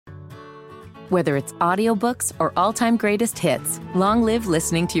Whether it's audiobooks or all-time greatest hits, long live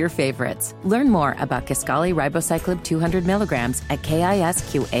listening to your favorites. Learn more about Kisqali Ribociclib 200 milligrams at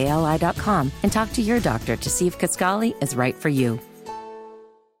KISQALI.com and talk to your doctor to see if Kisqali is right for you.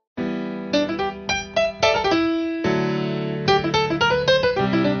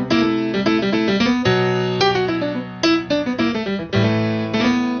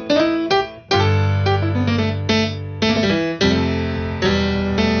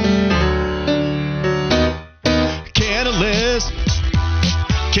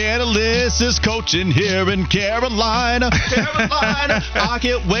 Canales is coaching here in Carolina. I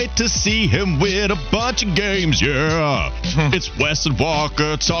can't wait to see him win a bunch of games, yeah. It's Wes and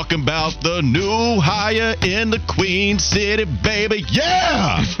Walker talking about the new hire in the Queen City, baby,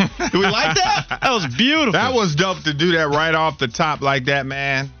 yeah. Do we like that? That was beautiful. That was dope to do that right off the top like that,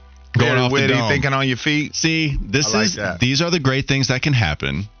 man. Going off the dome. Thinking on your feet. See, these are the great things that can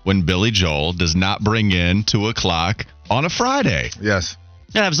happen when Billy Joel does not bring in 2 o'clock on a Friday. Yes.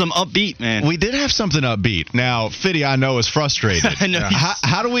 Yeah, have some upbeat, man. We did have something upbeat. Now, Fitty, I know, is frustrated. I know.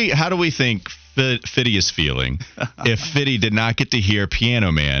 How do we think Fitty is feeling if Fitty did not get to hear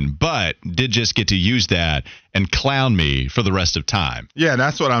Piano Man, but did just get to use that and clown me for the rest of time? Yeah,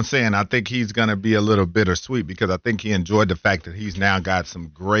 that's what I'm saying. I think he's going to be a little bittersweet because I think he enjoyed the fact that he's now got some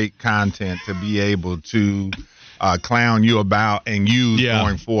great content to be able to clown you about and use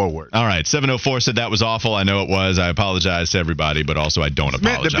going forward. All right. 704 said that was awful. I know it was. I apologize to everybody, but also I don't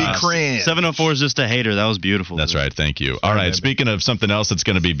apologize. Meant to be cringe. 704 is just a hater. That was beautiful. That's right. Thank you. All right. Speaking of something else that's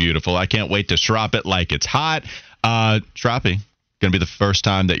going to be beautiful, I can't wait to Shrop It Like It's Hot. Shroppy, going to be the first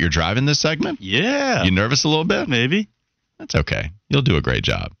time that you're driving this segment? Yeah. You nervous a little bit? Maybe. That's okay. You'll do a great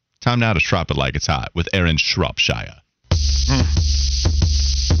job. Time now to Shrop It Like It's Hot with Aaron Shropshire.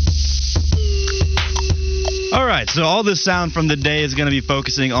 All right, so all this sound from the day is going to be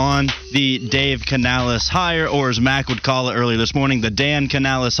focusing on the Dave Canales hire, or as Mac would call it earlier this morning, the Dan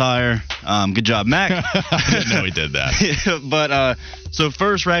Canales hire. Good job, Mac. I didn't know he did that. But so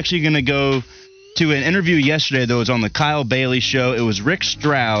first, we're actually going to go to an interview yesterday that was on the Kyle Bailey show. It was Rick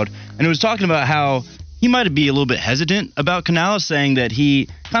Stroud, and it was talking about how he might be a little bit hesitant about Canales, saying that he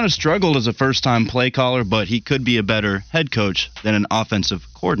kind of struggled as a first-time play caller, but he could be a better head coach than an offensive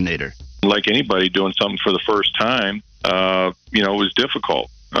coordinator. Like anybody doing something for the first time, it was difficult.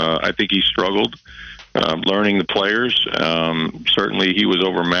 I think he struggled learning the players. Certainly he was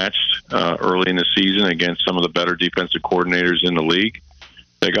overmatched early in the season against some of the better defensive coordinators in the league.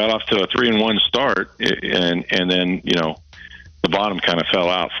 They got off to a 3-1 start, and then, the bottom kind of fell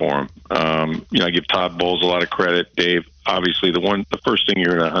out for him. I give Todd Bowles a lot of credit. Dave, obviously, the first thing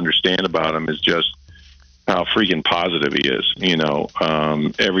you're going to understand about him is just how freaking positive he is.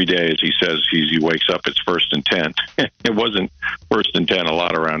 Every day, as he says, he wakes up, it's first and 10. It wasn't first and 10 a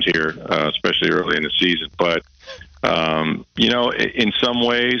lot around here, especially early in the season. But, in some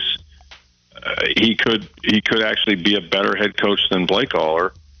ways, he could actually be a better head coach than play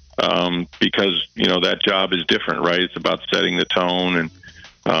caller because, that job is different, right? It's about setting the tone,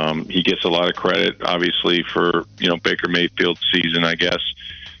 and he gets a lot of credit, obviously, for, Baker Mayfield's season, I guess.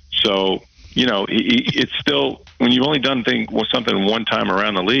 So, it's still, when you've only done something one time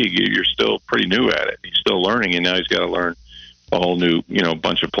around the league, you're still pretty new at it. He's still learning, and now he's got to learn a whole new,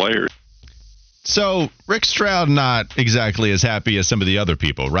 bunch of players. So Rick Stroud not exactly as happy as some of the other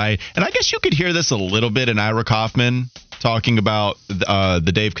people, right? And I guess you could hear this a little bit in Ira Kaufman talking about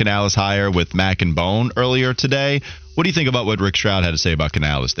the Dave Canales hire with Mac and Bone earlier today. What do you think about what Rick Stroud had to say about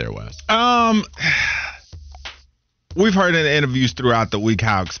Canales there, Wes? We've heard in interviews throughout the week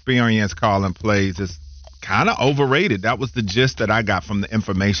how experience calling plays is kind of overrated. That was the gist that I got from the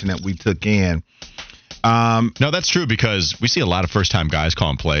information that we took in. No, that's true because we see a lot of first-time guys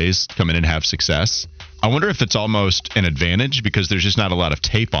calling plays come in and have success. I wonder if it's almost an advantage because there's just not a lot of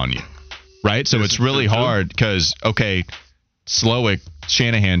tape on you, right? So it's really hard because, okay, Slowick,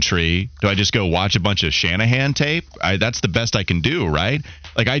 Shanahan tree, do I just go watch a bunch of Shanahan tape? That's the best I can do, right?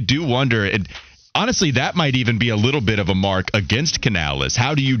 Like, I do wonder – honestly, that might even be a little bit of a mark against Canales.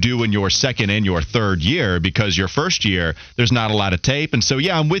 How do you do in your second and your third year? Because your first year, there's not a lot of tape. And so,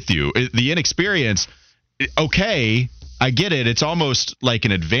 yeah, I'm with you. The inexperience, okay, I get it. It's almost like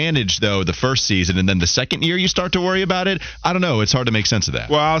an advantage, though, the first season. And then the second year, you start to worry about it. I don't know. It's hard to make sense of that.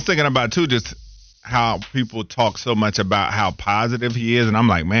 Well, I was thinking about, too, just how people talk so much about how positive he is. And I'm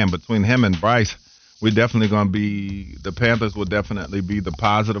like, man, between him and Bryce, we're definitely going to be – the Panthers will definitely be the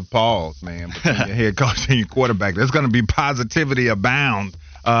positive pause, man, between your head coach and your quarterback. There's going to be positivity abound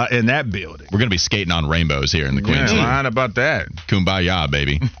in that building. We're going to be skating on rainbows here in the Queens. Yeah, lying about that. Kumbaya,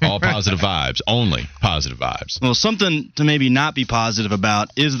 baby. All positive vibes. Only positive vibes. Well, something to maybe not be positive about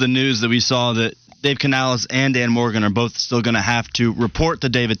is the news that we saw that Dave Canales and Dan Morgan are both still going to have to report to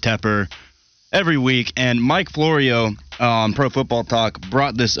David Tepper every week. And Mike Florio on Pro Football Talk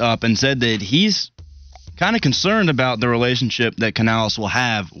brought this up and said that he's kind of concerned about the relationship that Canales will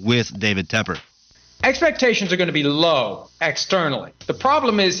have with David Tepper. Expectations are going to be low externally. The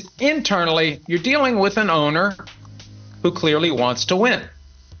problem is internally, you're dealing with an owner who clearly wants to win,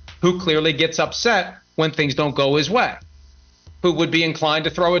 who clearly gets upset when things don't go his way, who would be inclined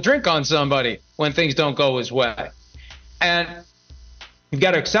to throw a drink on somebody when things don't go his way. And you've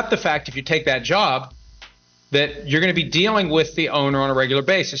got to accept the fact, if you take that job, that you're going to be dealing with the owner on a regular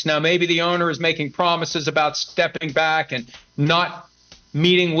basis. Now, maybe the owner is making promises about stepping back and not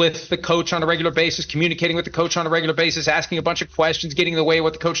meeting with the coach on a regular basis, communicating with the coach on a regular basis, asking a bunch of questions, getting in the way of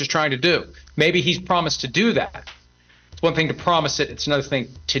what the coach is trying to do. Maybe he's promised to do that. It's one thing to promise it. It's another thing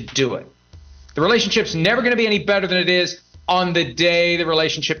to do it. The relationship's never going to be any better than it is on the day the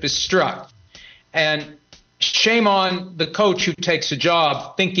relationship is struck. And shame on the coach who takes a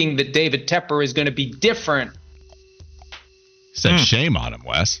job thinking that David Tepper is going to be different. Said shame on him,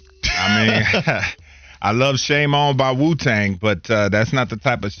 Wes. I mean, I love Shame On by Wu-Tang, but that's not the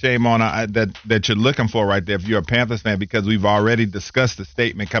type of shame on that you're looking for right there if you're a Panthers fan, because we've already discussed the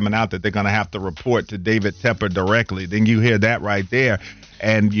statement coming out that they're going to have to report to David Tepper directly. Then you hear that right there,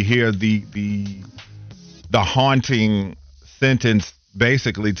 and you hear the haunting sentence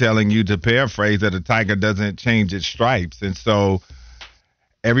basically telling you, to paraphrase, that a tiger doesn't change its stripes. And so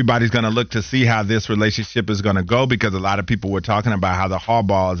everybody's going to look to see how this relationship is going to go, because a lot of people were talking about how the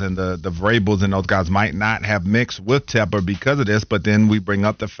Harbaughs and the Vrabels and those guys might not have mixed with Tepper because of this. But then we bring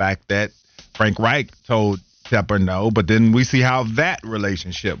up the fact that Frank Reich told Tepper no, but then we see how that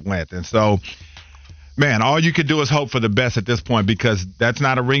relationship went. And so, man, all you could do is hope for the best at this point, because that's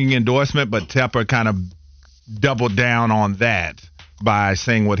not a ringing endorsement, but Tepper kind of doubled down on that by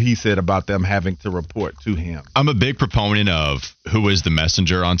saying what he said about them having to report to him. I'm a big proponent of who is the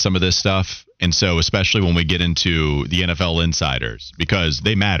messenger on some of this stuff. And so especially when we get into the NFL insiders, because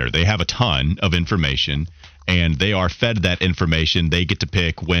they matter. They have a ton of information, and they are fed that information. They get to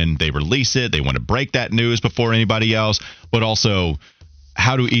pick when they release it. They want to break that news before anybody else. But also,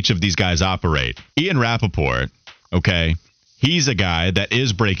 how do each of these guys operate? Ian Rappaport, okay, he's a guy that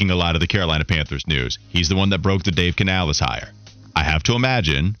is breaking a lot of the Carolina Panthers news. He's the one that broke the Dave Canales hire. I have to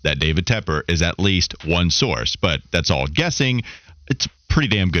imagine that David Tepper is at least one source, but that's all guessing. It's a pretty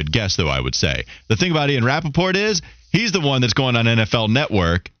damn good guess, though, I would say. The thing about Ian Rappaport is he's the one that's going on NFL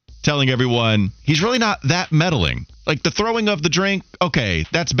Network telling everyone he's really not that meddling. Like the throwing of the drink, okay,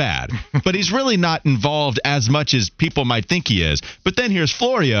 that's bad. But he's really not involved as much as people might think he is. But then here's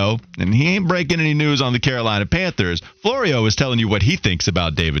Florio, and he ain't breaking any news on the Carolina Panthers. Florio is telling you what he thinks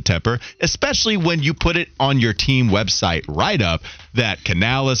about David Tepper, especially when you put it on your team website write-up that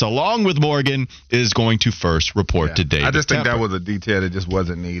Canales, along with Morgan, is going to first report to David Tepper. I just think that was a detail that just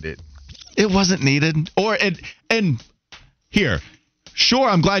wasn't needed. It wasn't needed. And here, sure,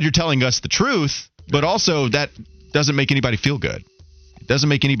 I'm glad you're telling us the truth, but also that doesn't make anybody feel good. It doesn't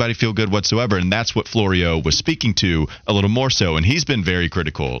make anybody feel good whatsoever, and that's what Florio was speaking to a little more so, and he's been very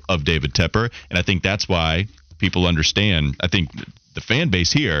critical of David Tepper, and I think that's why people understand. I think the fan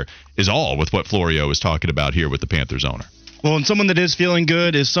base here is all with what Florio is talking about here with the Panthers owner. Well, and someone that is feeling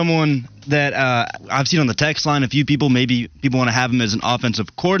good is someone that I've seen on the text line a few people. Maybe people want to have him as an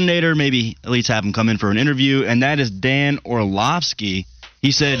offensive coordinator, maybe at least have him come in for an interview, and that is Dan Orlovsky.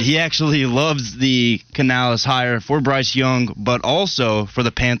 He said he actually loves the Canales hire for Bryce Young, but also for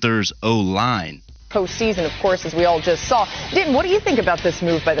the Panthers' O-line. Postseason, of course, as we all just saw. Denton, what do you think about this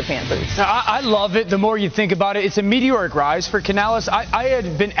move by the Panthers? I love it. The more you think about it, it's a meteoric rise for Canales. I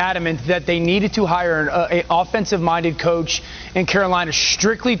had been adamant that they needed to hire an offensive-minded coach in Carolina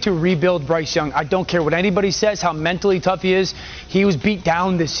strictly to rebuild Bryce Young. I don't care what anybody says, how mentally tough he is. He was beat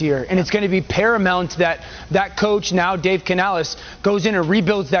down this year, and it's going to be paramount that that coach, now Dave Canales, goes in and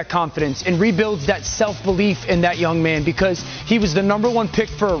rebuilds that confidence and rebuilds that self-belief in that young man, because he was the #1 pick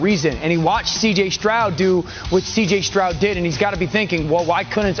for a reason, and he watched C.J. Stroud do what C.J. Stroud did, and he's got to be thinking, well, why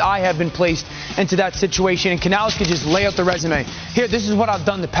couldn't I have been placed into that situation? And Canales could just lay out the resume. Here, this is what I've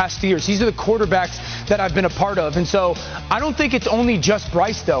done the past 2 years. These are the quarterbacks that I've been a part of. And so I don't think it's only just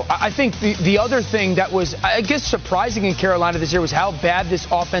Bryce, though. I think the other thing that was, I guess, surprising in Carolina this year was how bad this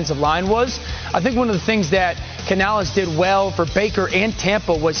offensive line was. I think one of the things that Canales did well for Baker and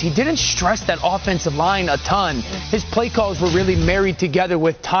Tampa was he didn't stress that offensive line a ton. His play calls were really married together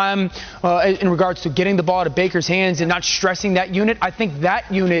with time in regards regards to getting the ball to Baker's hands and not stressing that unit, I think that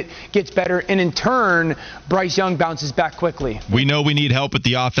unit gets better, and in turn, Bryce Young bounces back quickly. We know we need help at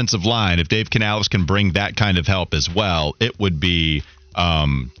the offensive line. If Dave Canales can bring that kind of help as well, it would be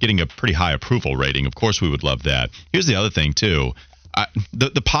getting a pretty high approval rating. Of course, we would love that. Here's the other thing, too.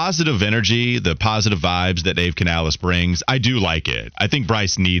 The positive energy, the positive vibes that Dave Canales brings, I do like it. I think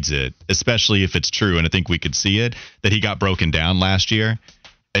Bryce needs it, especially if it's true, and I think we could see it, that he got broken down last year.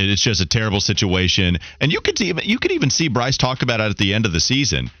 And it's just a terrible situation. And you could even see Bryce talk about it at the end of the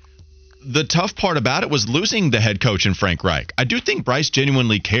season. The tough part about it was losing the head coach in Frank Reich. I do think Bryce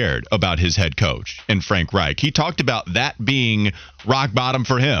genuinely cared about his head coach in Frank Reich. He talked about that being rock bottom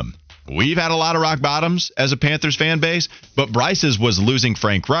for him. We've had a lot of rock bottoms as a Panthers fan base, but Bryce's was losing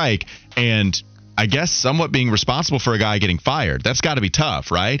Frank Reich and I guess somewhat being responsible for a guy getting fired. That's got to be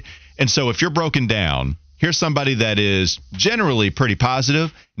tough, right? And so if you're broken down, here's somebody that is generally pretty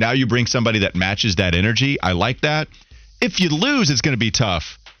positive. Now you bring somebody that matches that energy. I like that. If you lose, it's going to be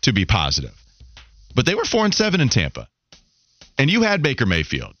tough to be positive. But they were 4-7 in Tampa, and you had Baker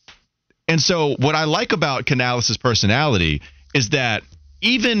Mayfield. And so what I like about Canales' personality is that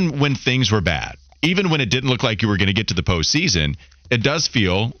even when things were bad, even when it didn't look like you were going to get to the postseason, it does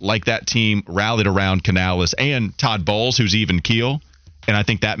feel like that team rallied around Canales and Todd Bowles, who's even keel. And I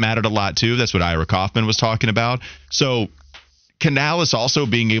think that mattered a lot, too. That's what Ira Kaufman was talking about. So Canales also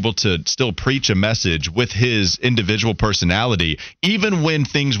being able to still preach a message with his individual personality, even when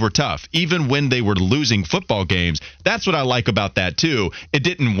things were tough, even when they were losing football games. That's what I like about that, too. It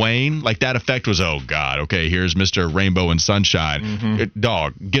didn't wane. Like, that effect was, oh, God, okay, here's Mr. Rainbow and Sunshine. Mm-hmm.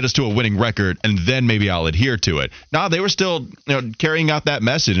 Dog, get us to a winning record, and then maybe I'll adhere to it. No, they were still carrying out that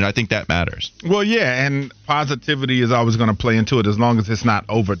message, and I think that matters. Well, yeah, and positivity is always going to play into it as long as it's not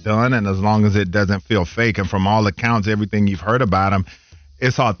overdone and as long as it doesn't feel fake. And from all accounts, everything you've heard about him,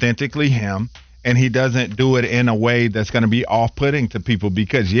 it's authentically him, and he doesn't do it in a way that's going to be off-putting to people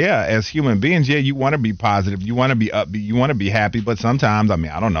because, yeah, as human beings, yeah, you want to be positive, you want to be upbeat, you want to be happy, but sometimes, I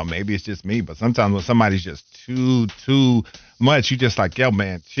mean, I don't know, maybe it's just me, but sometimes when somebody's just too much, you just like, yo,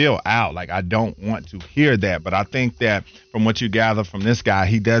 man, chill out. Like, I don't want to hear that, but I think that from what you gather from this guy,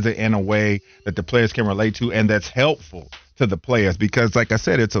 he does it in a way that the players can relate to and that's helpful to the players because, like I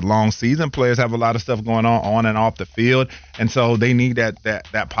said, it's a long season. Players have a lot of stuff going on and off the field, and so they need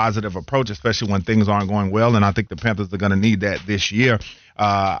that positive approach, especially when things aren't going well, and I think the Panthers are going to need that this year.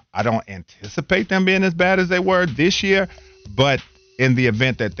 I don't anticipate them being as bad as they were this year, but in the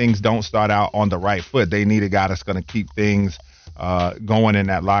event that things don't start out on the right foot, they need a guy that's going to keep things going in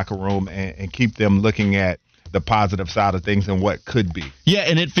that locker room and keep them looking at the positive side of things and what could be. Yeah,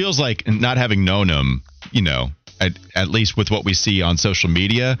 and it feels like, not having known him, at least with what we see on social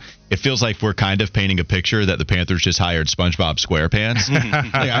media, it feels like we're kind of painting a picture that the Panthers just hired SpongeBob SquarePants.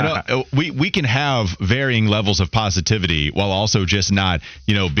 We can have varying levels of positivity while also just not,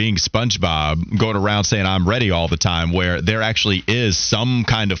 being SpongeBob, going around saying I'm ready all the time, where there actually is some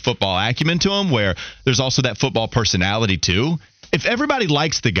kind of football acumen to him, where there's also that football personality too. If everybody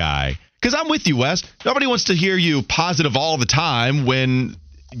likes the guy, because I'm with you, Wes, nobody wants to hear you positive all the time when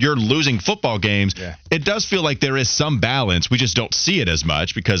you're losing football games. Yeah. It does feel like there is some balance. We just don't see it as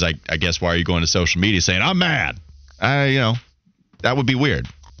much because I guess why are you going to social media saying I'm mad? That would be weird.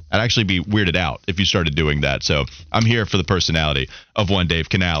 I'd actually be weirded out if you started doing that. So I'm here for the personality of one Dave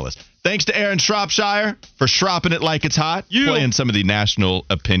Canales. Thanks to Aaron Shropshire for shropping it like it's hot, playing some of the national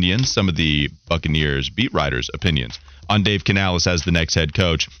opinions, some of the Buccaneers beat writers' opinions on Dave Canales as the next head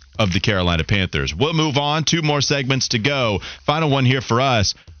coach of the Carolina Panthers. We'll move on. 2 more segments to go. Final one here for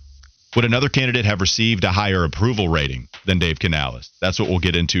us. Would another candidate have received a higher approval rating than Dave Canales? That's what we'll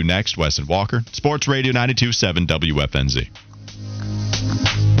get into next. Wes and Walker, Sports Radio 92.7 WFNZ.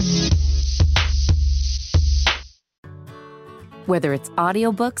 Whether it's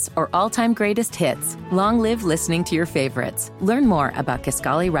audiobooks or all-time greatest hits, long live listening to your favorites. Learn more about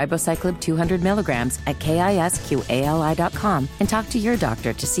Kisqali Ribociclib 200 milligrams at KISQALI.com and talk to your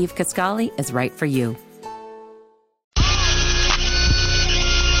doctor to see if Kisqali is right for you.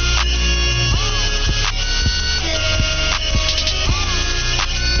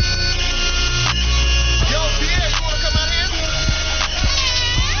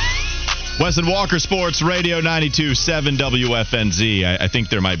 Wes and Walker, Sports Radio 92.7 WFNZ. I think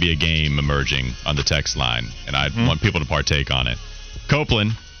there might be a game emerging on the text line, and I want people to partake on it.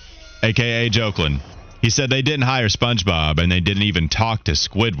 Copeland, a.k.a. Jokeland, he said they didn't hire SpongeBob, and they didn't even talk to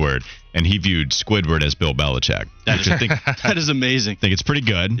Squidward, and he viewed Squidward as Bill Belichick. That is amazing. I think it's pretty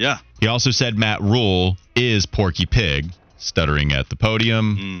good. Yeah. He also said Matt Rule is Porky Pig, stuttering at the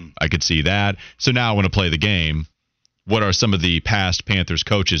podium. I could see that. So now I want to play the game. what are some of the past Panthers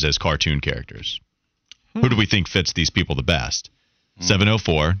coaches as cartoon characters? Who do we think fits these people the best?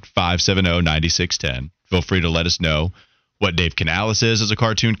 704-570-9610. Feel free to let us know what Dave Canales is as a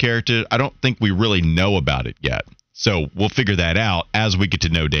cartoon character. I don't think we really know about it yet. So we'll figure that out as we get to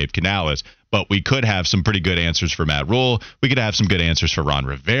know Dave Canales. But we could have some pretty good answers for Matt Rule. We could have some good answers for Ron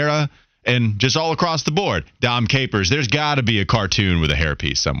Rivera. And just all across the board, Dom Capers, there's got to be a cartoon with a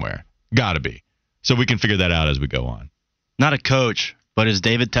hairpiece somewhere. Got to be. So we can figure that out as we go on. Not a coach, but is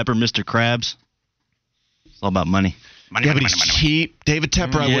David Tepper Mr. Krabs? It's all about money. But he's cheap. David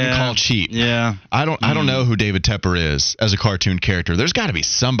Tepper, I wouldn't call cheap. Yeah. I don't know who David Tepper is as a cartoon character. There's got to be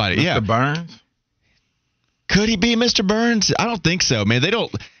somebody. Mr. Burns? Could he be Mr. Burns? I don't think so, man. They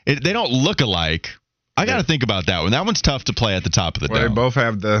don't look alike. I got to think about that one. That one's tough to play at the top of the dome. They both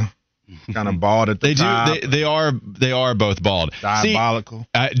have the kind of bald at the top. They are both bald. Diabolical.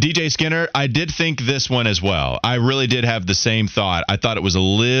 See, DJ Skinner, I did think this one as well. I really did have the same thought. I thought it was a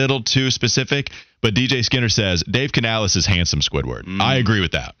little too specific, but DJ Skinner says Dave Canales is handsome Squidward. I agree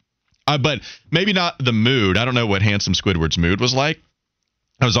with that. But maybe not the mood. I don't know what handsome Squidward's mood was like.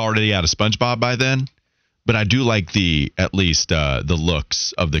 I was already out of SpongeBob by then. But I do like at least the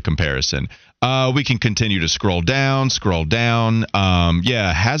looks of the comparison. We can continue to scroll down. Has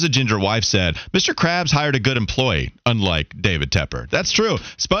a ginger wife said, Mr. Krabs hired a good employee, unlike David Tepper. That's true.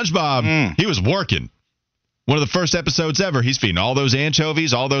 SpongeBob, he was working. One of the first episodes ever, he's feeding all those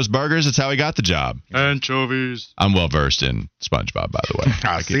anchovies, all those burgers. That's how he got the job. Anchovies. I'm well-versed in SpongeBob, by the way.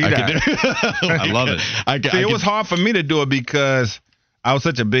 I love it. It was hard for me to do it because I was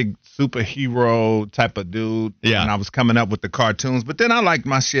such a big superhero type of dude when I was coming up with the cartoons. But then I like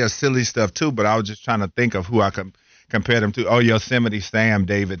my share of silly stuff too. But I was just trying to think of who I could compare them to. Oh, Yosemite Sam,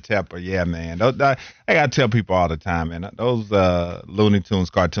 David Tepper. Yeah, man. I got to tell people all the time, man. Those Looney Tunes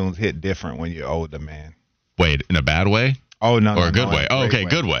cartoons hit different when you're older, man. Wait, in a bad way? Oh, no. Or a good way? Oh, okay,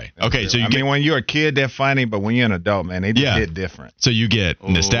 good way. Okay, so mean, when you're a kid, they're funny. But when you're an adult, man, they just hit different. So you get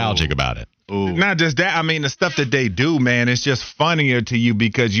nostalgic about it. Ooh. Not just that. I mean, the stuff that they do, man, it's just funnier to you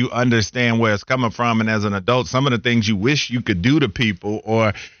because you understand where it's coming from. And as an adult, some of the things you wish you could do to people,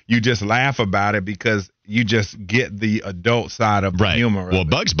 or you just laugh about it because you just get the adult side of the humor. Well,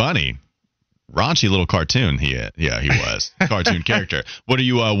 Bugs Bunny, raunchy little cartoon. He was cartoon character. What are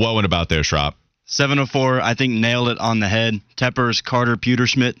you woeing about there, Schropp? 704, I think nailed it on the head. Tepper's Carter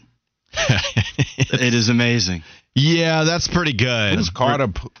Pewterschmidt. It is amazing. Yeah, that's pretty good. Who's Carter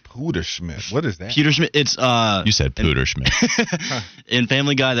Pewterschmidt? What is that? Pewterschmidt, it's you said Pewterschmidt. In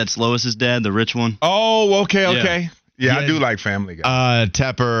Family Guy, that's Lois's dad, the rich one. Oh, okay. Yeah, I do like Family Guy.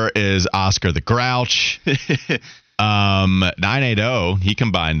 Tepper is Oscar the Grouch. 980, he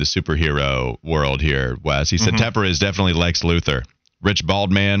combined the superhero world here, Wes. He said Tepper is definitely Lex Luthor, rich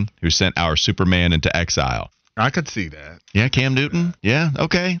bald man who sent our Superman into exile. I could see that. Yeah, Cam Newton. Yeah,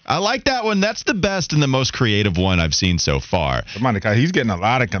 okay. I like that one. That's the best and the most creative one I've seen so far. He's getting a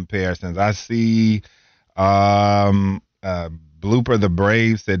lot of comparisons. I see Blooper the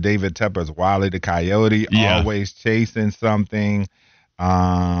Brave said David Tepper's Wile E. the Coyote, always chasing something.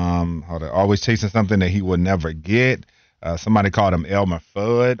 Always chasing something that he would never get. Somebody called him Elmer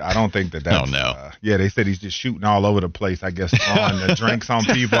Fudd. I don't think that's... Oh, no. They said he's just shooting all over the place, I guess, throwing the drinks on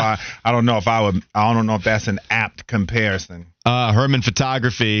people. I don't know if that's an apt comparison. Herman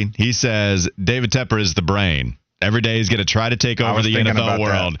Photography, he says David Tepper is the brain. Every day he's going to try to take over the NFL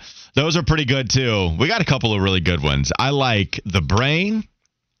world. Those are pretty good, too. We got a couple of really good ones. I like the brain,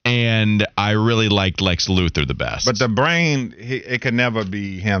 and I really liked Lex Luthor the best. But the brain, it could never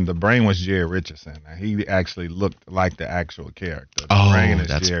be him. The brain was Jerry Richardson. He actually looked like the actual character. The brain is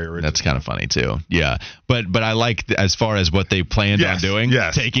Jerry Richardson. That's kind of funny, too. Yeah. But I like, as far as what they planned on doing,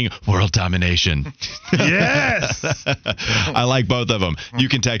 taking world domination. Yes! I like both of them. You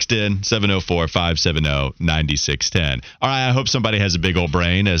can text in 704-570-9610. All right, I hope somebody has a big old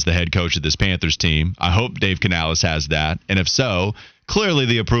brain as the head coach of this Panthers team. I hope Dave Canales has that. And if so, clearly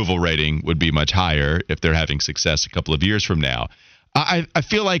the approval rating would be much higher if they're having success a couple of years from now. I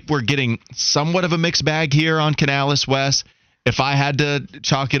feel like we're getting somewhat of a mixed bag here on Canales, Wes. If I had to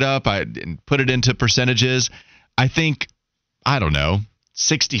chalk it up and put it into percentages, I think, 65%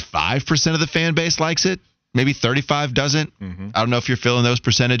 of the fan base likes it. Maybe 35 doesn't. I don't know if you're feeling those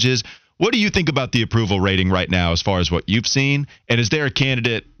percentages. What do you think about the approval rating right now as far as what you've seen? And is there a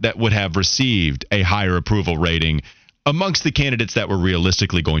candidate that would have received a higher approval rating amongst the candidates that were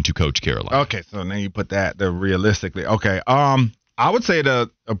realistically going to coach Carolina? Okay, so now you put that realistically. Okay, I would say the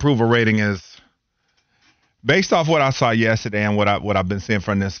approval rating is based off what I saw yesterday and what I've been seeing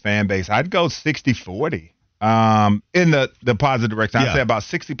from this fan base. I'd go 60-40. in the positive direction. I'd say about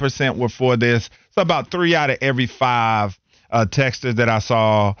 60% were for this. So about 3 out of every 5 texters that I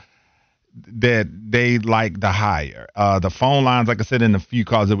saw that they like the hire. The phone lines, like I said, in the few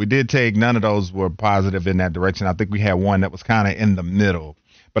calls that we did take, none of those were positive in that direction. I think we had one that was kind of in the middle.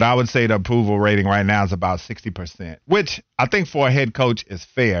 But I would say the approval rating right now is about 60%, which I think for a head coach is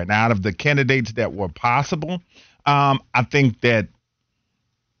fair. Now, out of the candidates that were possible, I think that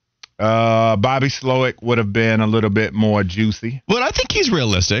Bobby Slowick would have been a little bit more juicy. Well, I think he's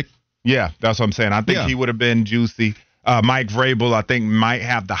realistic. Yeah, that's what I'm saying. I think he would have been juicy. Mike Vrabel, I think, might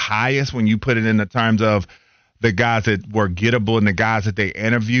have the highest when you put it in the terms of the guys that were gettable and the guys that they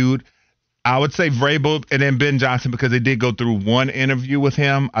interviewed. I would say Vrabel and then Ben Johnson, because they did go through one interview with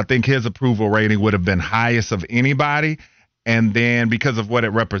him. I think his approval rating would have been highest of anybody. And then because of what it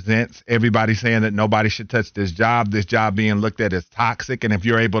represents, everybody saying that nobody should touch this job being looked at as toxic. And if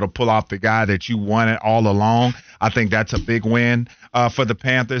you're able to pull off the guy that you wanted all along, I think that's a big win for the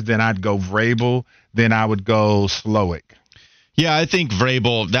Panthers. Then I'd go Vrabel. Then I would go Slowick. Yeah, I think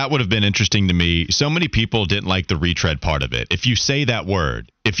Vrabel, that would have been interesting to me. So many people didn't like the retread part of it. If you say that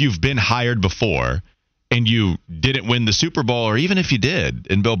word, if you've been hired before and you didn't win the Super Bowl, or even if you did,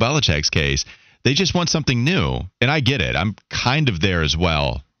 in Bill Belichick's case, they just want something new. And I get it. I'm kind of there as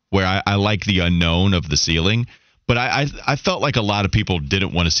well, where I like the unknown of the ceiling. But I felt like a lot of people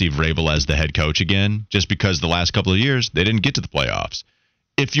didn't want to see Vrabel as the head coach again, just because the last couple of years, they didn't get to the playoffs.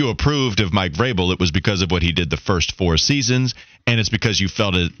 If you approved of Mike Vrabel, it was because of what he did the first 4 seasons, and it's because you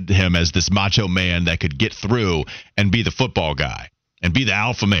felt him as this macho man that could get through and be the football guy and be the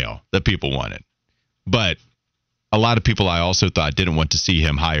alpha male that people wanted. But a lot of people I also thought didn't want to see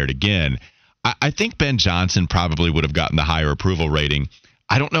him hired again. I think Ben Johnson probably would have gotten the higher approval rating.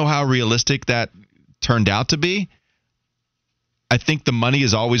 I don't know how realistic that turned out to be. I think the money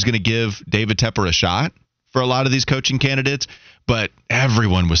is always going to give David Tepper a shot for a lot of these coaching candidates, but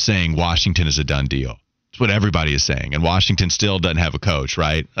everyone was saying Washington is a done deal. It's what everybody is saying, and Washington still doesn't have a coach,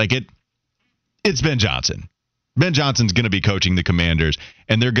 right? Like it's Ben Johnson. Ben Johnson's going to be coaching the Commanders,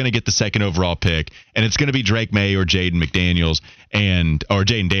 and they're going to get the 2nd overall pick, and it's going to be Drake May or Jaden McDaniels or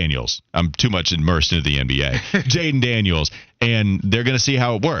Jaden Daniels. I'm too much immersed into the NBA. Jaden Daniels, and they're going to see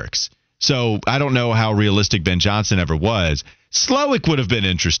how it works. So I don't know how realistic Ben Johnson ever was. Slowick would have been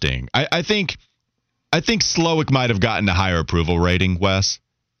interesting. I think Slowick might have gotten a higher approval rating, Wes,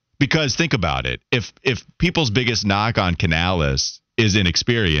 because think about it. If people's biggest knock on Canales is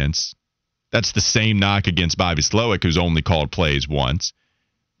inexperience, that's the same knock against Bobby Slowick, who's only called plays once.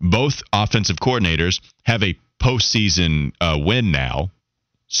 Both offensive coordinators have a postseason win now,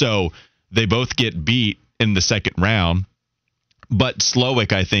 so they both get beat in the 2nd round. But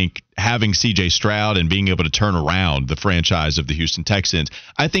Slowick, I think, having C.J. Stroud and being able to turn around the franchise of the Houston Texans,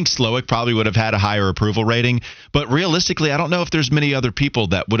 I think Slowick probably would have had a higher approval rating. But realistically, I don't know if there's many other people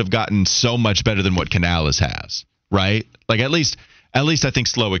that would have gotten so much better than what Canales has, right? Like at least I think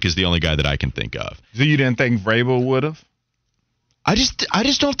Slowick is the only guy that I can think of. So you didn't think Vrabel would have? I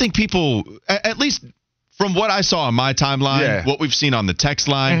just don't think people, at least from what I saw on my timeline, what we've seen on the text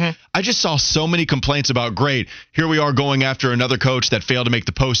line, I just saw so many complaints about, great, here we are going after another coach that failed to make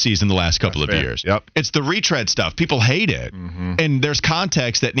the postseason the last couple of years. Yep. It's the retread stuff. People hate it. And there's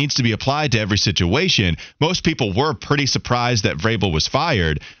context that needs to be applied to every situation. Most people were pretty surprised that Vrabel was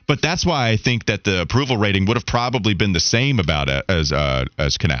fired, but that's why I think that the approval rating would have probably been the same about it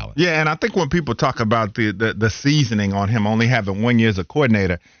as Canales. Yeah, and I think when people talk about the seasoning on him only having 1 year as a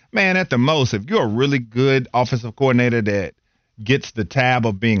coordinator, man, at the most, if you're a really good offensive coordinator that gets the tab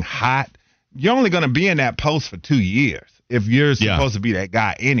of being hot, you're only going to be in that post for 2 years if you're supposed to be that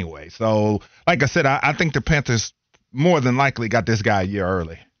guy anyway. So, like I said, I think the Panthers more than likely got this guy a year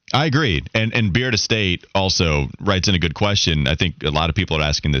early. I agreed. And Beard Estate also writes in a good question. I think a lot of people are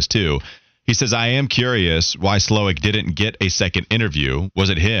asking this too. He says, I am curious why Slowick didn't get a second interview. Was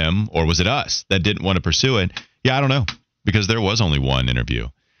it him or was it us that didn't want to pursue it? Yeah, I don't know, because there was only one interview.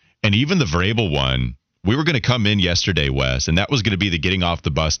 And even the Vrabel one, we were going to come in yesterday, Wes, and that was going to be the getting off the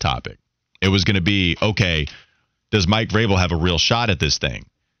bus topic. It was going to be, okay, does Mike Vrabel have a real shot at this thing?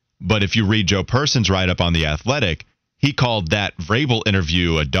 But if you read Joe Person's write-up on The Athletic, he called that Vrabel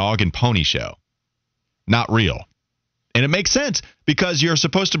interview a dog and pony show. Not real. And it makes sense because you're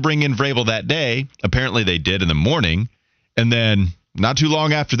supposed to bring in Vrabel that day. Apparently they did in the morning. And then not too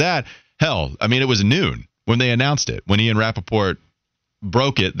long after that, it was noon when they announced it, when Ian Rappaport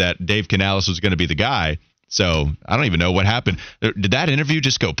broke it that Dave Canales was going to be the guy. So I don't even know what happened. Did that interview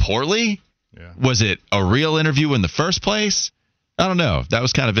just go poorly? Yeah. Was it a real interview in the first place? I don't know. That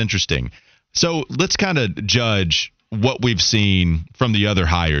was kind of interesting. So let's kind of judge what we've seen from the other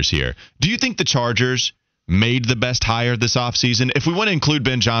hires here. Do you think the Chargers made the best hire this offseason? If we want to include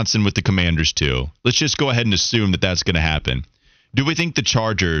Ben Johnson with the Commanders too, let's just go ahead and assume that that's going to happen. Do we think the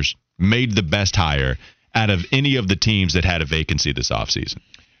Chargers made the best hire out of any of the teams that had a vacancy this offseason?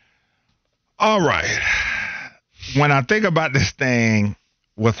 All right. When I think about this thing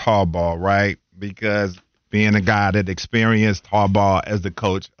with Harbaugh, right, because being a guy that experienced Harbaugh as the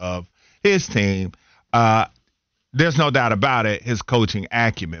coach of his team, there's no doubt about it, his coaching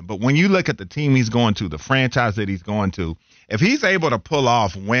acumen. But when you look at the team he's going to, the franchise that he's going to, if he's able to pull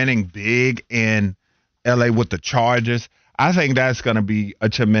off winning big in L.A. with the Chargers, I think that's going to be a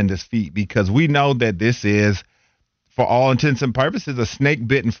tremendous feat because we know that this is, for all intents and purposes, a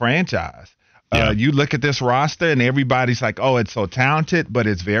snake-bitten franchise. Yeah. You look at this roster and everybody's like, oh, it's so talented, but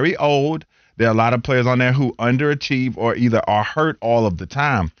it's very old. There are a lot of players on there who underachieve or either are hurt all of the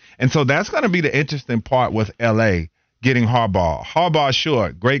time. And so that's going to be the interesting part with L.A., getting Harbaugh. Harbaugh,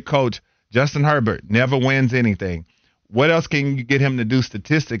 sure, great coach. Justin Herbert never wins anything. What else can you get him to do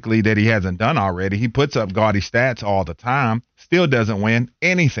statistically that he hasn't done already? He puts up gaudy stats all the time, still doesn't win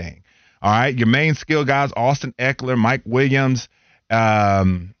anything. All right, your main skill guys, Austin Eckler, Mike Williams,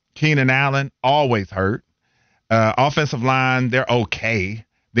 Keenan Allen, always hurt. Offensive line, they're okay.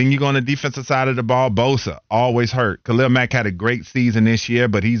 Then you go on the defensive side of the ball, Bosa, always hurt. Khalil Mack had a great season this year,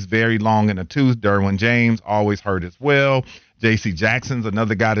 but he's very long in the tooth. Derwin James, always hurt as well. J.C. Jackson's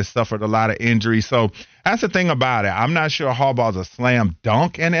another guy that suffered a lot of injuries. So that's the thing about it. I'm not sure Harbaugh's a slam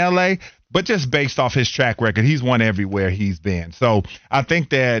dunk in L.A., but just based off his track record, he's won everywhere he's been. So I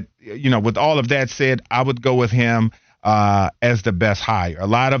think that, with all of that said, I would go with him as the best hire. A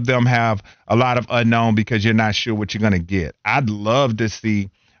lot of them have a lot of unknown because you're not sure what you're going to get. I'd love to see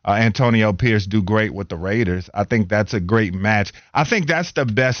Antonio Pierce do great with the Raiders. I think that's a great match. I think that's the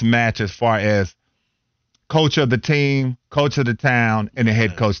best match as far as coach of the team, coach of the town, and the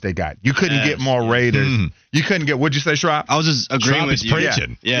head coach they got. You couldn't get more Raiders. You couldn't get, what'd you say, Schraub? I was just agreeing with you.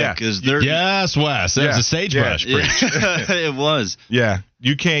 Preaching. Yeah, because they're... Yes, Wes. It was a sagebrush preach. It was. Yeah.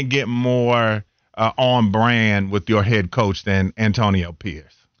 You can't get more on brand with your head coach than Antonio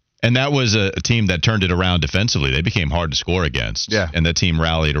Pierce. And that was a team that turned it around defensively. They became hard to score against. Yeah. And the team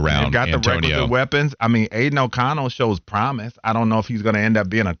rallied around got Antonio. The requisite weapons. I mean, Aiden O'Connell shows promise. I don't know if he's going to end up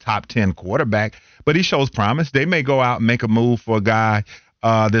being a top 10 quarterback, but he shows promise. They may go out and make a move for a guy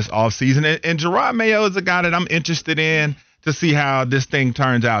this offseason. And Gerard Mayo is a guy that I'm interested in to see how this thing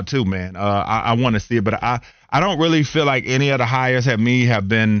turns out too, man. I want to see it, but I don't really feel like any of the hires have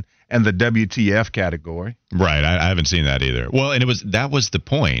been in the WTF category. Right. I haven't seen that either. Well, and that was the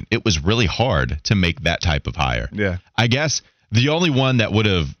point. It was really hard to make that type of hire. Yeah. I guess the only one that would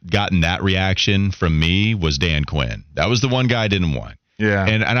have gotten that reaction from me was Dan Quinn. That was the one guy I didn't want. Yeah.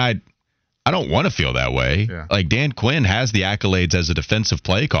 And I don't want to feel that way. Yeah. Like, Dan Quinn has the accolades as a defensive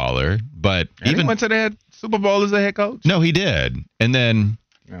play caller, but he went to the Super Bowl as a head coach? No, he did. And then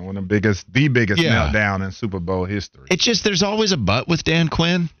one of the biggest meltdown in Super Bowl history. It's just there's always a but with Dan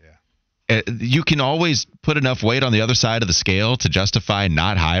Quinn. You can always put enough weight on the other side of the scale to justify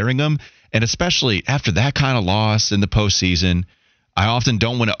not hiring him. And especially after that kind of loss in the postseason, I often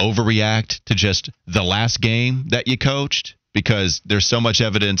don't want to overreact to just the last game that you coached because there's so much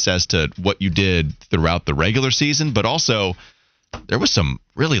evidence as to what you did throughout the regular season. But also, there was some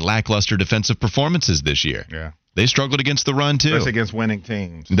really lackluster defensive performances this year. Yeah. They struggled against the run, too. Especially against winning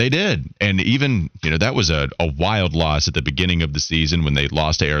teams. They did. And even, that was a wild loss at the beginning of the season when they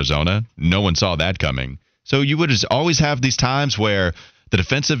lost to Arizona. No one saw that coming. So you would always have these times where the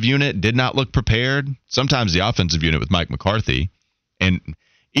defensive unit did not look prepared. Sometimes the offensive unit with Mike McCarthy. And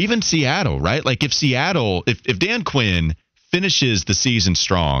even Seattle, right? Like if Dan Quinn finishes the season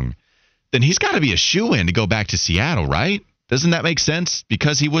strong, then he's got to be a shoo-in to go back to Seattle, right? Doesn't that make sense?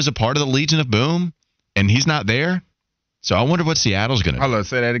 Because he was a part of the Legion of Boom. And he's not there, so I wonder what Seattle's going to do. Hold on,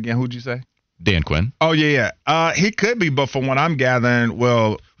 say that again. Who'd you say? Dan Quinn. Oh, yeah. He could be, but from what I'm gathering,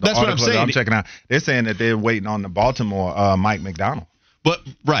 that's what I'm saying. I'm checking out. They're saying that they're waiting on the Baltimore Mike McDonald. But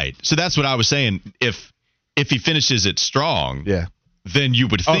right, so that's what I was saying. If he finishes it strong, then you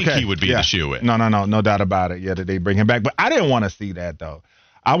would think he would be the shoe-in. No doubt about it. Yeah, that they bring him back. But I didn't want to see that though.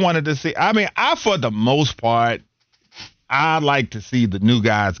 I wanted to see. I mean, for the most part, I like to see the new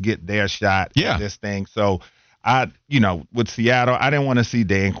guys get their shot at this thing. So, with Seattle, I didn't want to see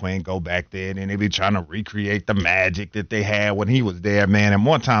Dan Quinn go back there and they be trying to recreate the magic that they had when he was there, man. And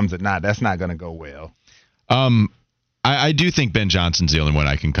more times than not, that's not going to go well. I do think Ben Johnson's the only one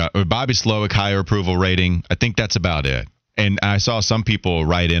I can cut. Bobby Slowick, higher approval rating. I think that's about it. And I saw some people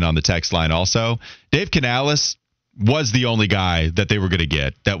write in on the text line also. Dave Canales was the only guy that they were going to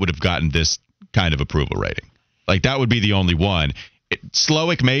get that would have gotten this kind of approval rating. Like, that would be the only one.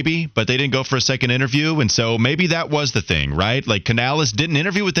 Slowick maybe, but they didn't go for a second interview, and so maybe that was the thing, right? Like Canales didn't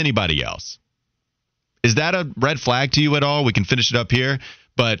interview with anybody else. Is that a red flag to you at all? We can finish it up here,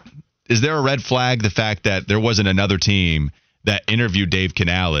 but is there a red flag the fact that there wasn't another team that interviewed Dave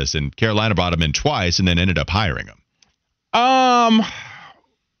Canales and Carolina brought him in twice and then ended up hiring him? Off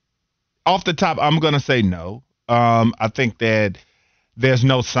the top, I'm going to say no. I think that there's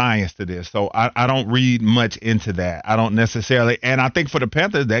no science to this, so I don't read much into that. I don't necessarily, and I think for the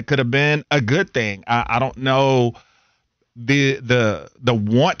Panthers, that could have been a good thing. I don't know the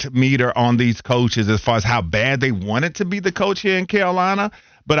want meter on these coaches as far as how bad they wanted to be the coach here in Carolina.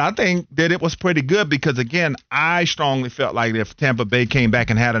 But I think that it was pretty good because, again, I strongly felt like if Tampa Bay came back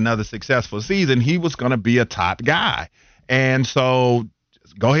and had another successful season, he was going to be a top guy. And so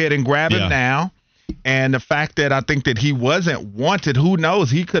just go ahead and grab him now. And the fact that I think that he wasn't wanted, who knows?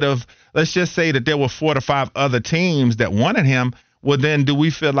 He could have, let's just say that there were 4 to 5 other teams that wanted him. Well, then do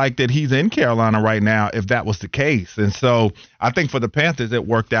we feel like that he's in Carolina right now if that was the case? And so I think for the Panthers, it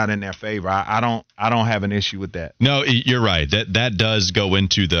worked out in their favor. I don't have an issue with that. No, you're right. That does go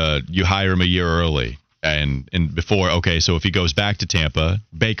into the you hire him a year early. And before, okay, so if he goes back to Tampa,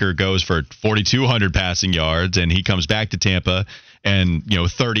 Baker goes for 4,200 passing yards, and he comes back to Tampa and,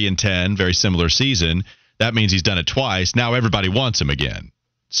 30-10, very similar season. That means he's done it twice. Now everybody wants him again.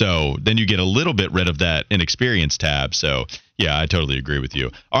 So then you get a little bit rid of that inexperience tab. So, yeah, I totally agree with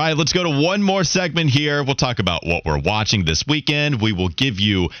you. All right, let's go to one more segment here. We'll talk about what we're watching this weekend. We will give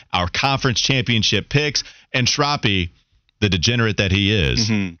you our conference championship picks. And Shroppy, the degenerate that he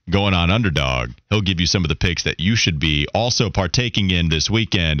is, going on Underdog, he'll give you some of the picks that you should be also partaking in this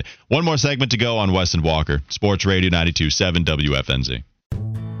weekend. One more segment to go on Wes and Walker, Sports Radio 92.7 WFNZ.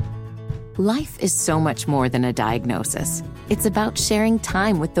 Life is so much more than a diagnosis. It's about sharing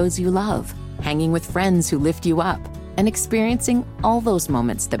time with those you love, hanging with friends who lift you up, and experiencing all those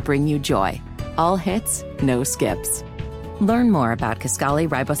moments that bring you joy. All hits, no skips. Learn more about Kisqali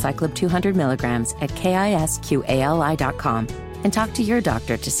Ribociclib 200 milligrams at KISQALI.com and talk to your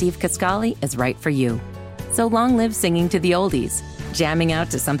doctor to see if Kisqali is right for you. So long live singing to the oldies, jamming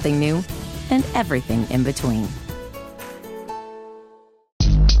out to something new, and everything in between.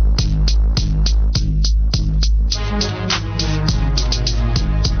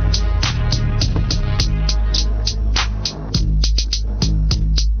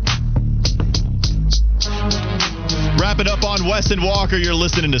 Wrapping up on Wes and Walker, you're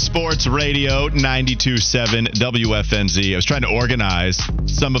listening to Sports Radio 92.7 WFNZ. I was trying to organize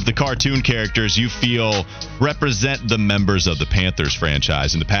some of the cartoon characters you feel represent the members of the Panthers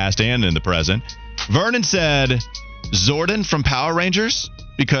franchise in the past and in the present. Vernon said Zordon from Power Rangers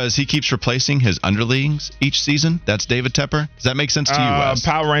because he keeps replacing his underlings each season. That's David Tepper. Does that make sense to you, Wes?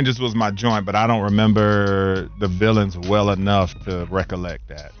 Power Rangers was my joint, but I don't remember the villains well enough to recollect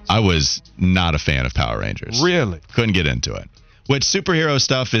that. I was not a fan of Power Rangers. Really? Couldn't get into it. Which superhero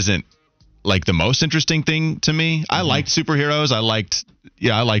stuff isn't like the most interesting thing to me. I liked superheroes. I liked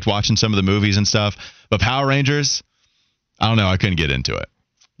watching some of the movies and stuff. But Power Rangers, I don't know. I couldn't get into it.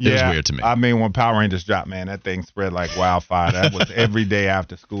 It was weird to me. I mean, when Power Rangers dropped, man, that thing spread like wildfire. That was every day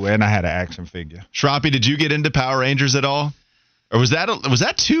after school, and I had an action figure. Shroppy, did you get into Power Rangers at all? Or was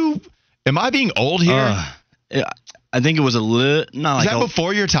that too... Am I being old here? I think it was a little... Was that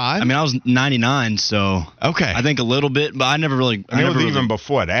before your time? I mean, I was 99, so... Okay. I think a little bit, but I never really... it was even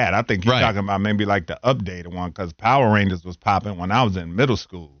before that. I think you're talking about maybe like the updated one, because Power Rangers was popping when I was in middle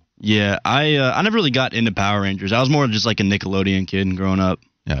school. Yeah, I never really got into Power Rangers. I was more just like a Nickelodeon kid growing up.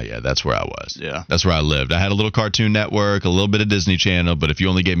 Oh, yeah, that's where I was. Yeah. That's where I lived. I had a little Cartoon Network, a little bit of Disney Channel, but if you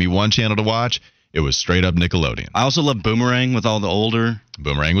only gave me one channel to watch, it was straight up Nickelodeon. I also loved Boomerang with all the older...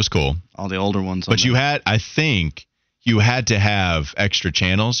 Boomerang was cool. All the older ones. But I think you had to have extra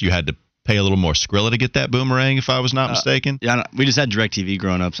channels. You had to pay a little more Skrilla to get that Boomerang, if I was not mistaken. Yeah, we just had DirecTV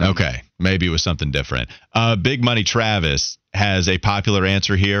growing up. So. Okay, maybe it was something different. Big Money Travis has a popular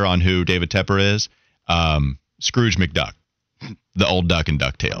answer here on who David Tepper is. Scrooge McDuck. The old Duck and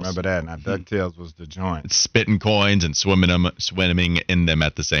DuckTales. I remember that. Now, DuckTales was the joint. It's spitting coins and swimming in them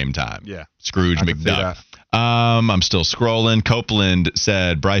at the same time. Yeah. Scrooge McDuck. I'm still scrolling. Copeland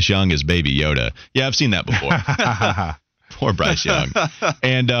said Bryce Young is Baby Yoda. Yeah, I've seen that before. Poor Bryce Young.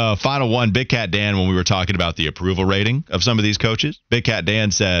 And final one, Big Cat Dan, when we were talking about the approval rating of some of these coaches, Big Cat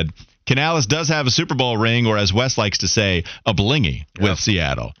Dan said, Canales does have a Super Bowl ring, or as Wes likes to say, a blingy with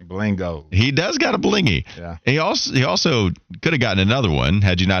Seattle. Blingo. He does got a blingy. Yeah. He also could have gotten another one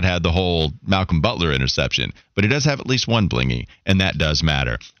had you not had the whole Malcolm Butler interception. But he does have at least one blingy, and that does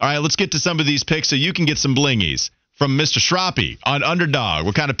matter. All right, let's get to some of these picks so you can get some blingies from Mr. Schroppy on Underdog.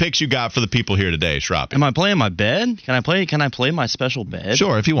 What kind of picks you got for the people here today, Schroppy? Am I playing my bed? Can I play my special bed?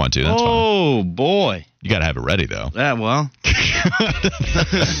 Sure, if you want to. That's fine. Oh, boy. You got to have it ready, though. Yeah, well.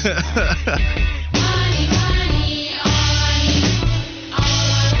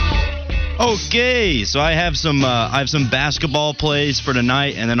 Okay, so I have some basketball plays for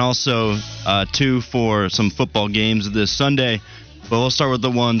tonight, and then also 2 for some football games this Sunday. But we'll start with the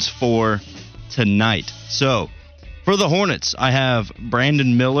ones for tonight. So, for the Hornets, I have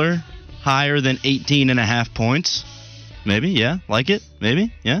Brandon Miller higher than 18.5 points. Maybe, yeah, like it.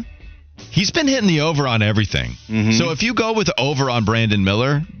 Maybe, yeah. He's been hitting the over on everything. Mm-hmm. So if you go with the over on Brandon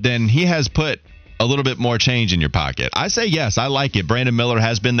Miller, then he has put a little bit more change in your pocket. I say yes, I like it. Brandon Miller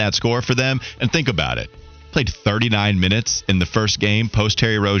has been that scorer for them. And think about it. Played 39 minutes in the first game post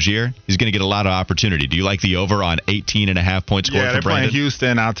Terry Rozier. He's going to get a lot of opportunity. Do you like the over on 18.5 point score for Brandon? Yeah, they're playing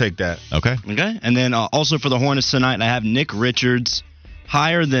Houston. I'll take that. Okay. And then also for the Hornets tonight, I have Nick Richards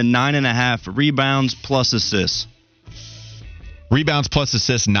higher than 9.5 rebounds plus assists. Rebounds plus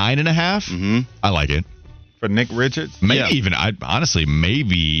assists 9.5? Mm-hmm. I like it. For Nick Richards? Maybe even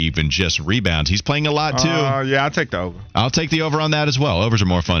just rebounds. He's playing a lot, too. Yeah, I'll take the over. I'll take the over on that as well. Overs are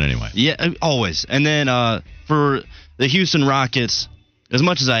more fun anyway. Yeah, always. And then for the Houston Rockets, as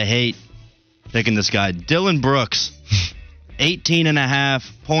much as I hate picking this guy, Dylan Brooks, 18.5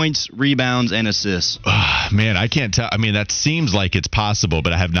 points, rebounds, and assists. Man, I can't tell. I mean, that seems like it's possible,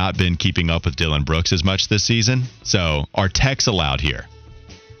 but I have not been keeping up with Dylan Brooks as much this season. So are techs allowed here?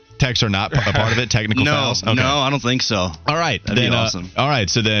 Techs are not a part of it? Technical fouls? Okay. No, I don't think so. All right. That'd be awesome. All right,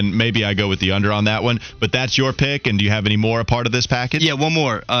 so then maybe I go with the under on that one. But that's your pick, and do you have any more a part of this package? Yeah, one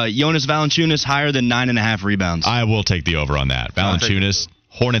more. Jonas Valanciunas, higher than 9.5 rebounds. I will take the over on that. Valanciunas,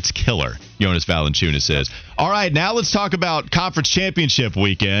 Hornets killer. Jonas Valanciunas is. All right, now let's talk about Conference Championship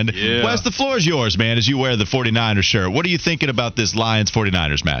weekend. Yeah. Wes, the floor is yours, man, as you wear the 49ers shirt. What are you thinking about this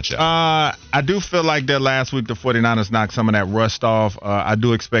Lions-49ers matchup? I do feel like that last week the 49ers knocked some of that rust off. I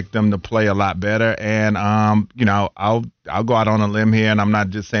do expect them to play a lot better. And, I'll go out on a limb here, and I'm not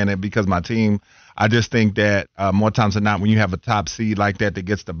just saying it because my team. I just think that more times than not, when you have a top seed like that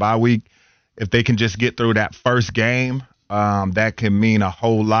gets the bye week, if they can just get through that first game, that can mean a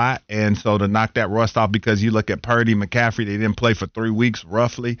whole lot. And so to knock that rust off, because you look at Purdy, McCaffrey, they didn't play for 3 weeks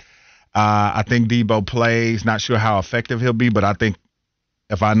roughly. I think Debo plays. Not sure how effective he'll be, but I think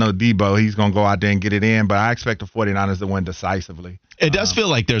if I know Debo, he's going to go out there and get it in. But I expect the 49ers to win decisively. It does feel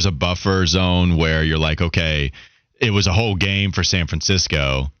like there's a buffer zone where you're like, okay, it was a whole game for San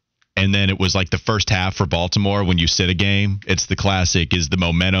Francisco. And then it was like the first half for Baltimore when you sit a game. It's the classic, is the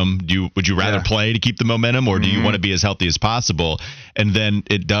momentum. Would you rather play to keep the momentum, or do you want to be as healthy as possible? And then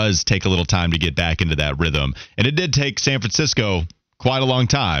it does take a little time to get back into that rhythm. And it did take San Francisco quite a long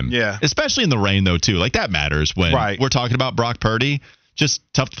time. Yeah. Especially in the rain, though, too. Like, that matters when we're talking about Brock Purdy. Just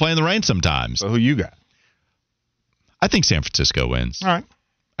tough to play in the rain sometimes. So who you got? I think San Francisco wins. All right.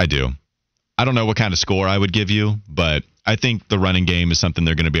 I do. I don't know what kind of score I would give you, but I think the running game is something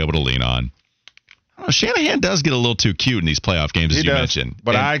they're going to be able to lean on. I don't know, Shanahan does get a little too cute in these playoff games, as you mentioned.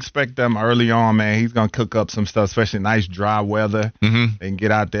 But I expect them early on, man. He's going to cook up some stuff, especially nice dry weather. Mm-hmm. They can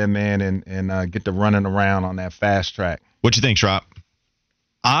get out there, man, and get to running around on that fast track. What you think, Schropp?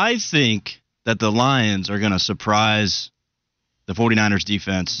 I think that the Lions are going to surprise the 49ers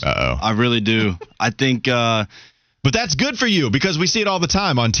defense. Uh-oh. I really do. I think but that's good for you, because we see it all the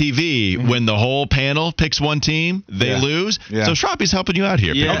time on TV. Mm-hmm. When the whole panel picks one team, they lose. Yeah. So Schroppy's helping you out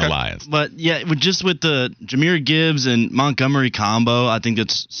here picking the Lions. But, just with the Jahmyr Gibbs and Montgomery combo, I think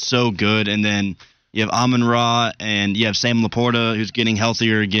that's so good. And then you have Amon-Ra, and you have Sam Laporta, who's getting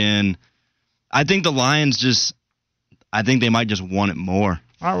healthier again. I think the Lions they might just want it more.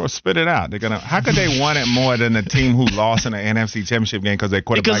 All right, well, spit it out. How could they want it more than the team who lost in the NFC Championship game because their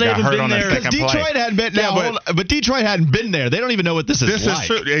quarterback got hurt on the second play? Detroit hadn't been there. But Detroit hadn't been there. They don't even know what this is like. This is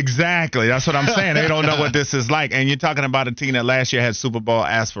true. Exactly. That's what I'm saying. They don't know what this is like. And you're talking about a team that last year had Super Bowl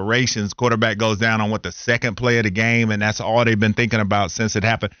aspirations. Quarterback goes down on the second play of the game, and that's all they've been thinking about since it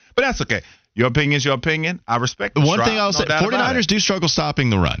happened. But that's okay. Your opinion is your opinion. I respect the one thing I'll say, 49ers do struggle stopping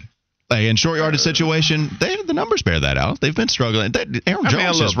the run. In short yardage situation, the numbers bear that out. They've been struggling. Aaron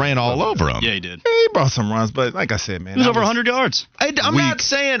Jones just ran all over them. Yeah, he did. He brought some runs, but like I said, man, he was over 100 yards. I'm not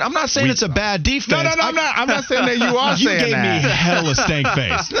saying it's a bad defense. No, I'm not saying that you are saying that. You gave me hella stank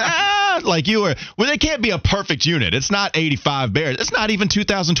face. Like you were. Well, they can't be a perfect unit. It's not 85 Bears. It's not even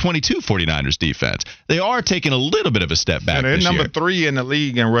 2022 49ers defense. They are taking a little bit of a step back. They're this number year. 3 in the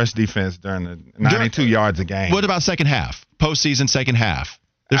league in rush defense during the 92 yards a game. What about second half? Postseason second half.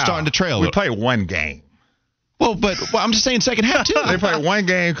 They're starting to trail. We played one game. Well, I'm just saying second half, too. They played one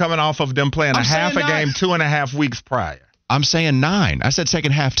game coming off of them playing a half a game 2.5 weeks prior. I'm saying 9. I said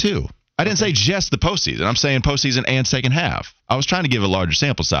second half, too. I didn't say just the postseason. I'm saying postseason and second half. I was trying to give a larger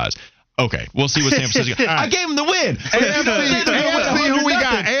sample size. Okay, we'll see what San Francisco. I gave them the win. AFC, who we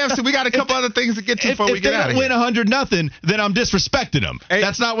got? AFC, we got a couple other things to get to before we get out of here. If they don't win 100-0, then I'm disrespecting them.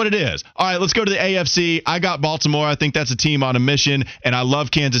 That's not what it is. All right, let's go to the AFC. I got Baltimore. I think that's a team on a mission, and I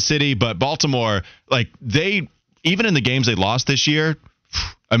love Kansas City, but Baltimore, even in the games they lost this year,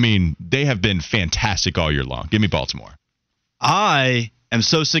 I mean, they have been fantastic all year long. Give me Baltimore. I am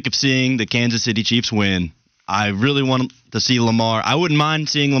so sick of seeing the Kansas City Chiefs win. I really want to see Lamar. I wouldn't mind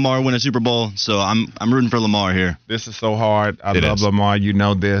seeing Lamar win a Super Bowl, so I'm rooting for Lamar here. This is so hard. I love Lamar. You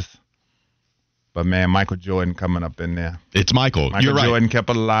know this. But, man, Michael Jordan coming up in there. It's Michael. You're right. Jordan kept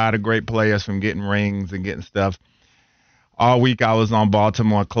a lot of great players from getting rings and getting stuff. All week I was on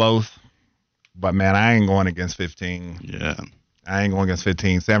Baltimore close. But, man, I ain't going against 15. Yeah. I ain't going against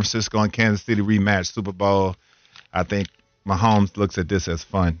 15. San Francisco and Kansas City rematch Super Bowl. I think Mahomes looks at this as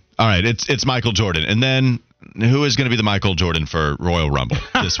fun. All right, it's Michael Jordan. And then who is going to be the Michael Jordan for Royal Rumble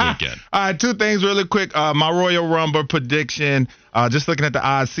this weekend? All right, 2 things really quick. My Royal Rumble prediction, just looking at the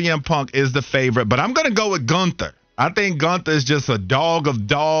odds, CM Punk is the favorite, but I'm going to go with Gunther. I think Gunther is just a dog of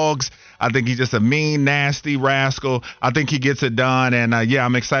dogs. I think he's just a mean, nasty rascal. I think he gets it done. And,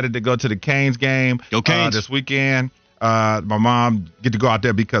 I'm excited to go to the Canes game this weekend. My mom get to go out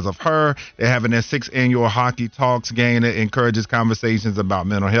there because of her. They're having their 6th annual Hockey Talks game that encourages conversations about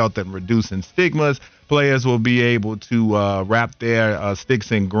mental health and reducing stigmas. Players will be able to wrap their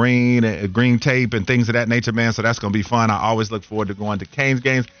sticks in green tape and things of that nature, man. So that's going to be fun. I always look forward to going to Canes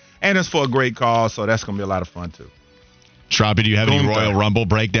games. And it's for a great cause, so that's going to be a lot of fun, too. Shrabi, do you have any Royal Rumble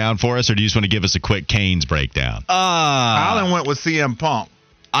breakdown for us, or do you just want to give us a quick Canes breakdown? Alan went with CM Punk.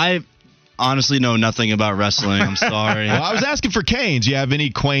 I honestly know nothing about wrestling. I'm sorry. Well, I was asking for Canes. Do you have any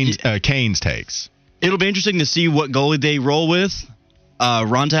Canes takes? It'll be interesting to see what goalie they roll with.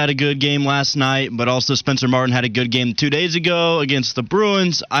 Ronta had a good game last night, but also Spencer Martin had a good game 2 days ago against the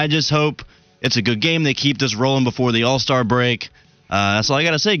Bruins. I just hope it's a good game. They keep this rolling before the All-Star break. That's all I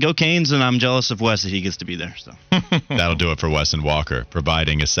got to say. Go Canes, and I'm jealous of Wes that he gets to be there. So that'll do it for Wes and Walker,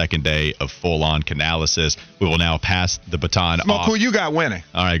 providing a second day of full-on Canales. We will now pass the baton Smoke, off. who you got winning?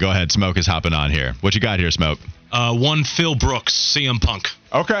 All right, go ahead. Smoke is hopping on here. What you got here, Smoke? One Phil Brooks, CM Punk.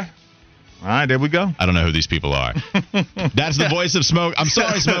 Okay. All right, there we go. I don't know who these people are. That's the voice of Smoke. I'm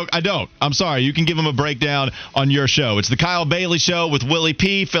sorry, Smoke. I don't. I'm sorry. You can give him a breakdown on your show. It's the Kyle Bailey Show with Willie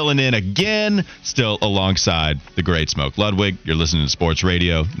P. filling in again, still alongside the great Smoke Ludwig. You're listening to Sports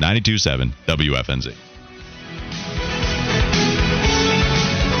Radio 92.7 WFNZ.